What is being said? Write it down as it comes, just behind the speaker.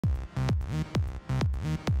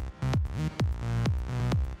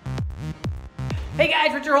Hey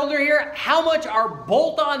guys, Richard Holder here. How much are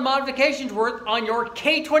bolt-on modifications worth on your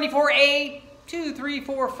K24A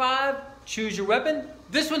 2345? Choose your weapon.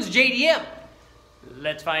 This one's JDM.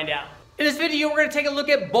 Let's find out. In this video, we're going to take a look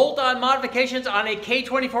at bolt-on modifications on a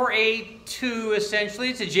K24A2, essentially.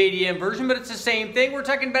 It's a JDM version, but it's the same thing. We're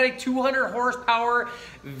talking about a 200 horsepower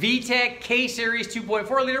VTEC K-Series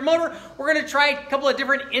 2.4 liter motor. We're going to try a couple of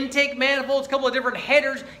different intake manifolds, a couple of different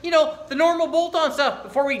headers, you know, the normal bolt-on stuff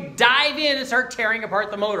before we dive in and start tearing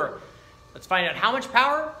apart the motor. Let's find out how much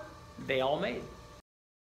power they all made.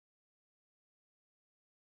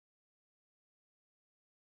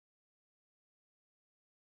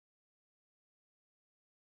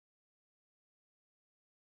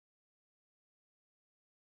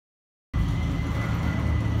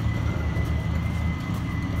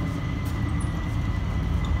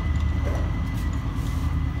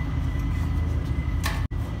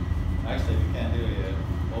 Actually, we can't do it yet.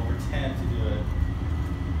 Over 10 to do it.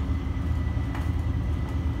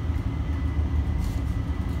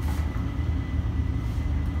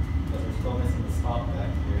 Because we're still missing the stop back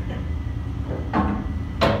here.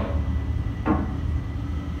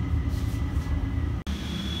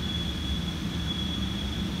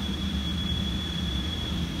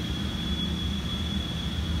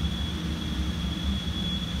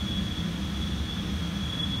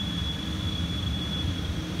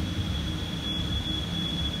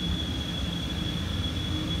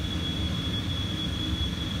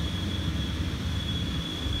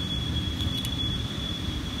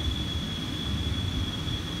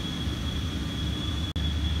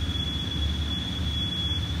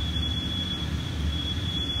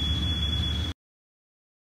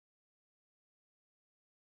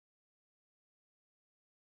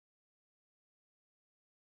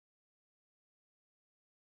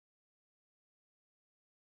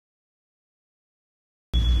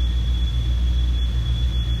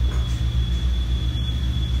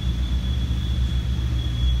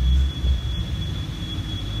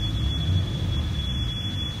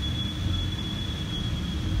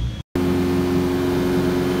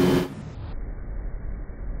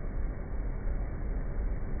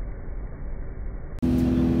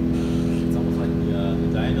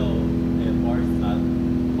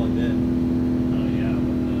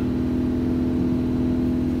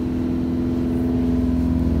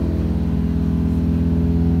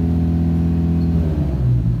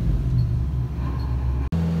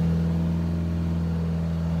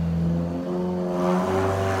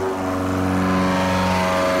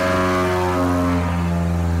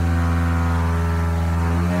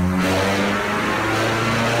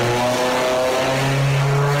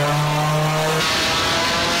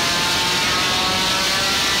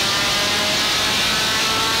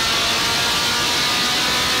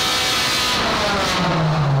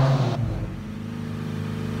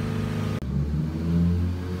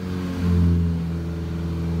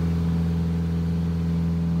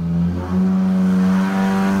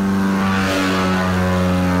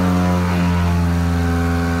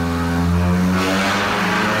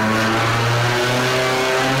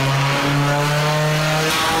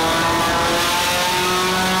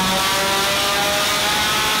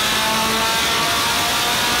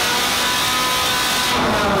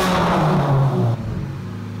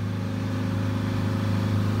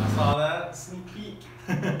 Sneak peek.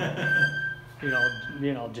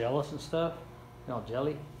 Being all jealous and stuff. Being all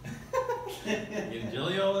jelly. Getting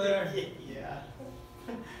jelly over there? Yeah.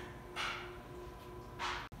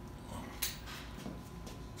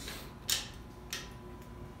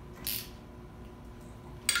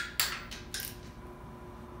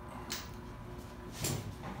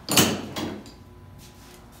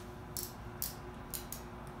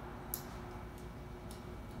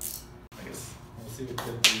 We'll see what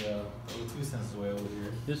the 2 cents away over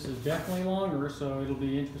here. This is definitely longer, so it'll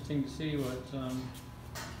be interesting to see what.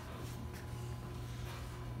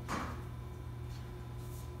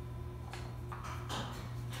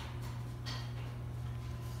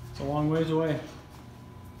 It's a long ways away.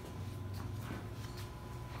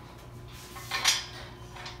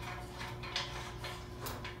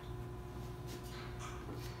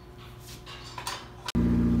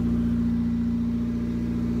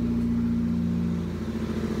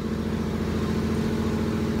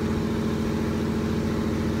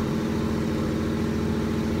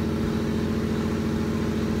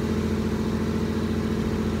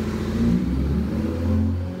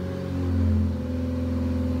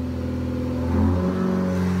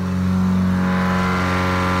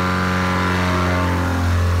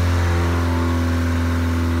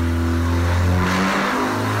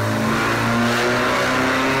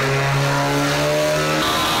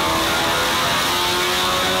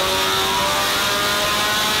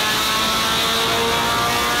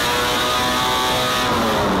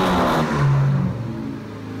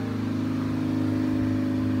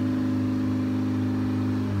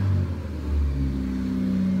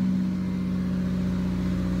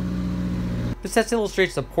 This test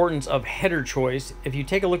illustrates the importance of header choice. If you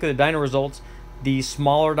take a look at the dyno results, the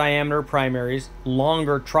smaller diameter primaries,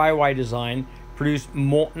 longer tri-Y design produced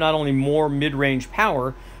not only more mid-range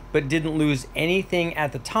power, but didn't lose anything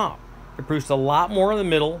at the top. It produced a lot more in the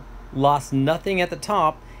middle, lost nothing at the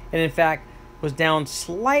top, and in fact was down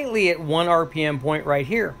slightly at 1 RPM point right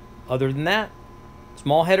here. Other than that,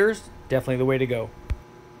 small headers, definitely the way to go.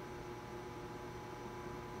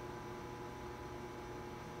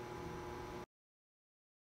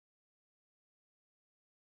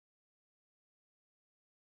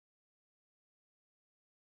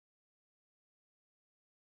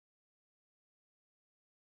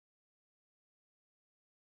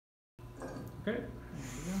 Okay.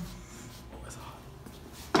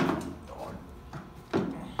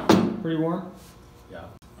 Pretty warm? Yeah.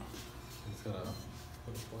 Just gotta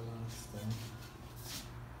put a plug on this thing.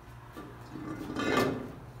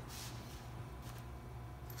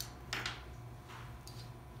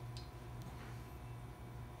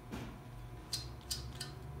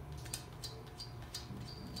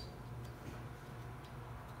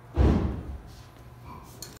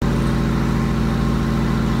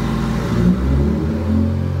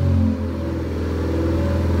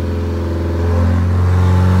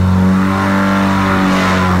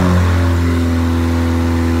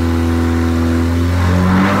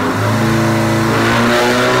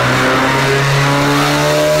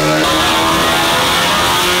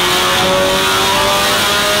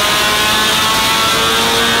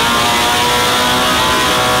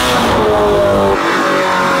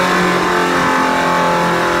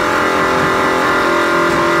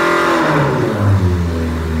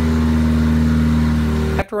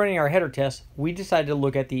 After running our header test, we decided to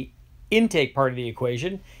look at the intake part of the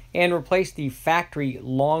equation and replace the factory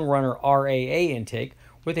long runner RAA intake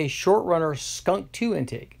with a short runner SKUNK 2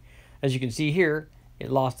 intake. As you can see here,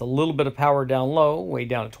 it lost a little bit of power down low, way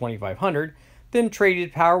down at 2500, then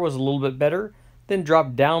traded power was a little bit better, then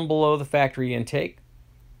dropped down below the factory intake.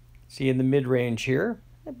 See in the mid-range here,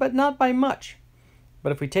 but not by much.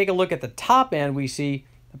 But if we take a look at the top end, we see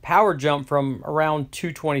the power jump from around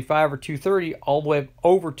 225 or 230 all the way up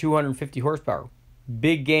over 250 horsepower.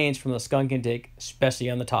 Big gains from the SKUNK intake, especially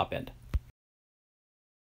on the top end.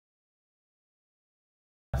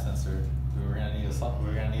 Sensor. We're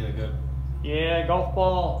gonna need a good. Yeah, golf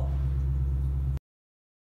ball.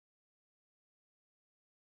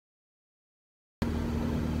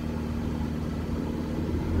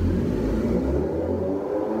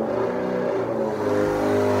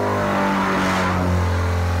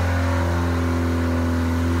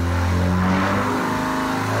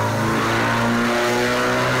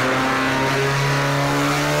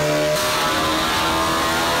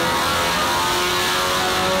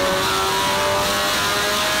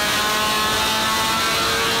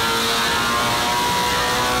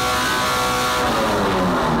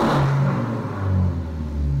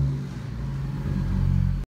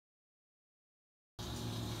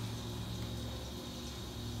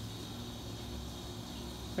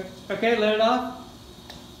 Okay, let it off.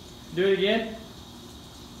 Do it again.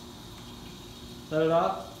 Let it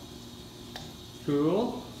off.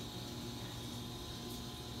 Cool.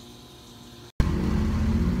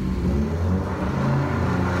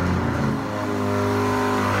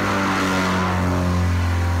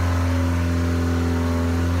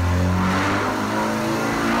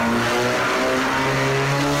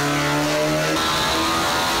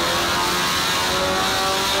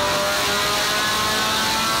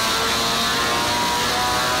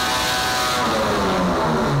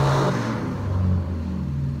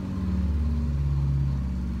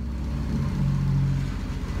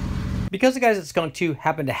 Because the guys at SKUNK 2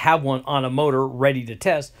 happened to have one on a motor ready to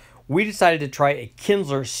test, we decided to try a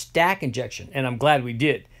KINSLER stack injection, and I'm glad we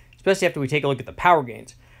did, especially after we take a look at the power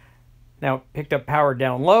gains. Now, picked up power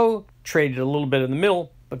down low, traded a little bit in the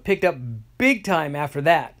middle, but picked up big time after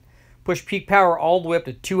that. Pushed peak power all the way up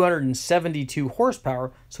to 272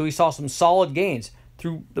 horsepower, so we saw some solid gains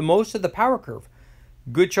through the most of the power curve.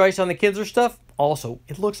 Good choice on the KINSLER stuff. Also,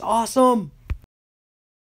 it looks awesome.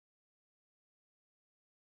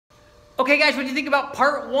 Okay guys, what do you think about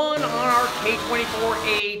part 1 on our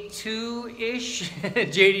K24A2-ish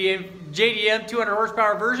JDM 200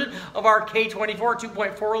 horsepower version of our K24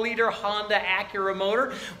 2.4 liter Honda Acura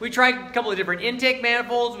motor? We tried a couple of different intake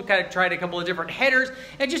manifolds, we kind of tried a couple of different headers,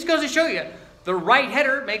 and it just goes to show you, the right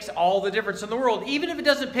header makes all the difference in the world. Even if it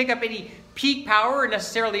doesn't pick up any peak power or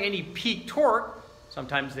necessarily any peak torque,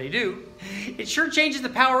 Sometimes they do. It sure changes the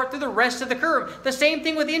power through the rest of the curve. The same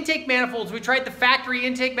thing with intake manifolds. We tried the factory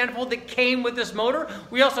intake manifold that came with this motor.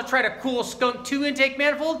 We also tried a cool SKUNK 2 intake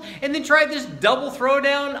manifold, and then tried this double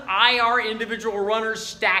throwdown IR individual runner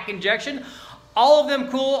stack injection. All of them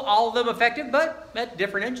cool, all of them effective, but at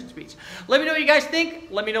different engine speeds. Let me know what you guys think.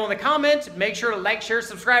 Let me know in the comments. Make sure to like, share,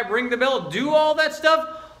 subscribe, ring the bell, do all that stuff.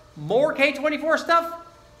 More K24 stuff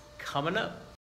coming up.